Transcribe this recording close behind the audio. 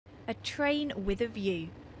A train with a view.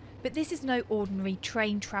 But this is no ordinary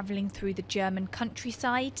train travelling through the German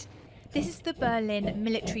countryside. This is the Berlin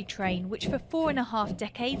military train, which for 4.5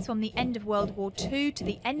 decades, from the end of World War II to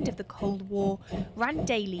the end of the Cold War, ran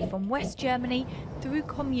daily from West Germany through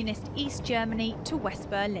communist East Germany to West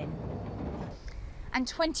Berlin. And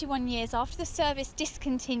 21 years after the service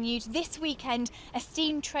discontinued, this weekend a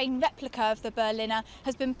steam train replica of the Berliner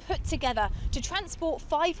has been put together to transport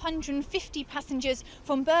 550 passengers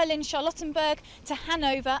from Berlin-Charlottenburg to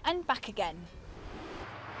Hanover and back again.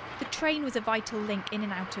 The train was a vital link in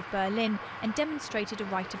and out of Berlin and demonstrated a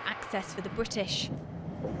right of access for the British.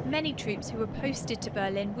 Many troops who were posted to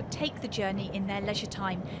Berlin would take the journey in their leisure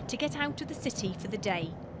time to get out of the city for the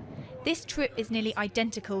day. This trip is nearly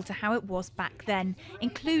identical to how it was back then,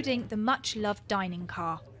 including the much-loved dining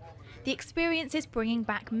car. The experience is bringing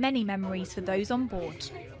back many memories for those on board.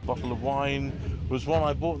 A bottle of wine was one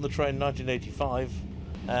I bought on the train in 1985,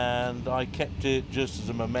 and I kept it just as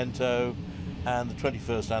a memento, and the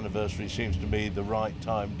 21st anniversary seems to me the right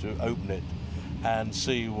time to open it and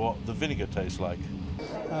see what the vinegar tastes like.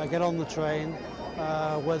 Get on the train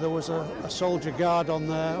where there was a soldier guard on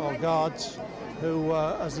there, or guards, who,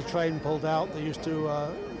 as the train pulled out, they used to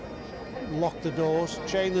lock the doors,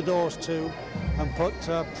 chain the doors too, and put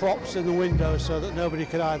props in the windows so that nobody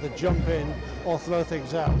could either jump in or throw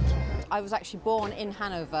things out. I was actually born in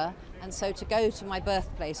Hanover, and so to go to my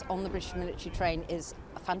birthplace on the British military train is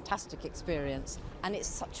a fantastic experience, and it's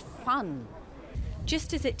such fun.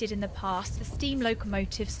 Just as it did in the past, the steam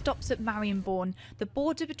locomotive stops at Marienborn, the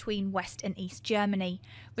border between West and East Germany.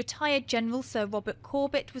 Retired General Sir Robert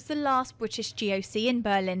Corbett was the last British GOC in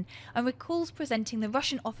Berlin and recalls presenting the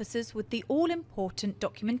Russian officers with the all-important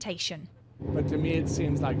documentation. But to me it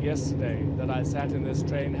seems like yesterday that I sat in this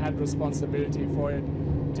train, had responsibility for it,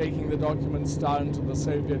 taking the documents down to the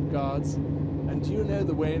Soviet guards. And do you know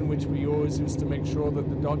the way in which we always used to make sure that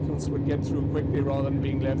the documents would get through quickly rather than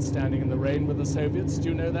being left standing in the rain with the Soviets? Do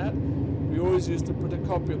you know that? We always used to put a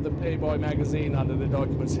copy of the Playboy magazine under the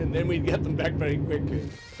documents, and then we'd get them back very quickly.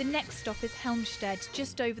 The next stop is Helmstedt,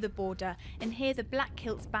 just over the border, and here the Black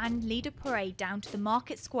Kilts Band lead a parade down to the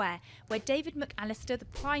Market Square, where David McAllister, the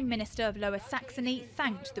Prime Minister of Lower Saxony,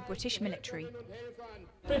 thanked the British military.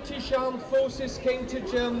 British armed forces came to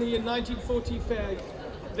Germany in 1945.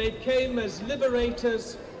 They came as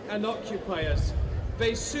liberators and occupiers.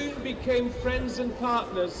 They soon became friends and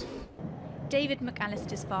partners. David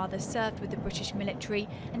McAllister's father served with the British military,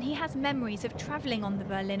 and he has memories of travelling on the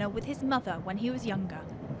Berliner with his mother when he was younger.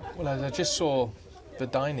 Well, as I just saw the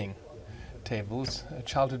dining tables,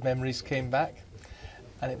 childhood memories came back,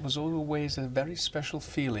 and it was always a very special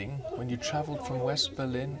feeling when you travelled from West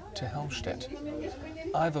Berlin to Helmstedt.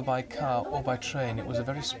 Either by car or by train, it was a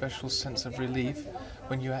very special sense of relief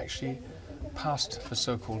when you actually passed the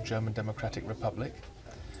so-called German Democratic Republic.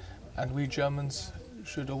 And we Germans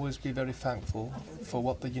should always be very thankful for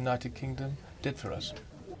what the United Kingdom did for us.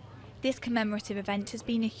 This commemorative event has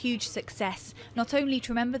been a huge success, not only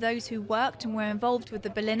to remember those who worked and were involved with the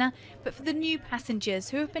Berliner, but for the new passengers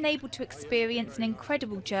who have been able to experience an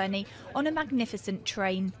incredible journey on a magnificent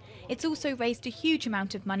train. It's also raised a huge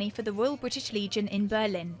amount of money for the Royal British Legion in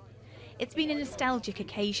Berlin. It's been a nostalgic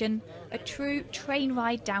occasion, a true train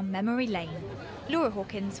ride down memory lane. Laura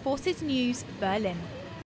Hawkins, Forces News, Berlin.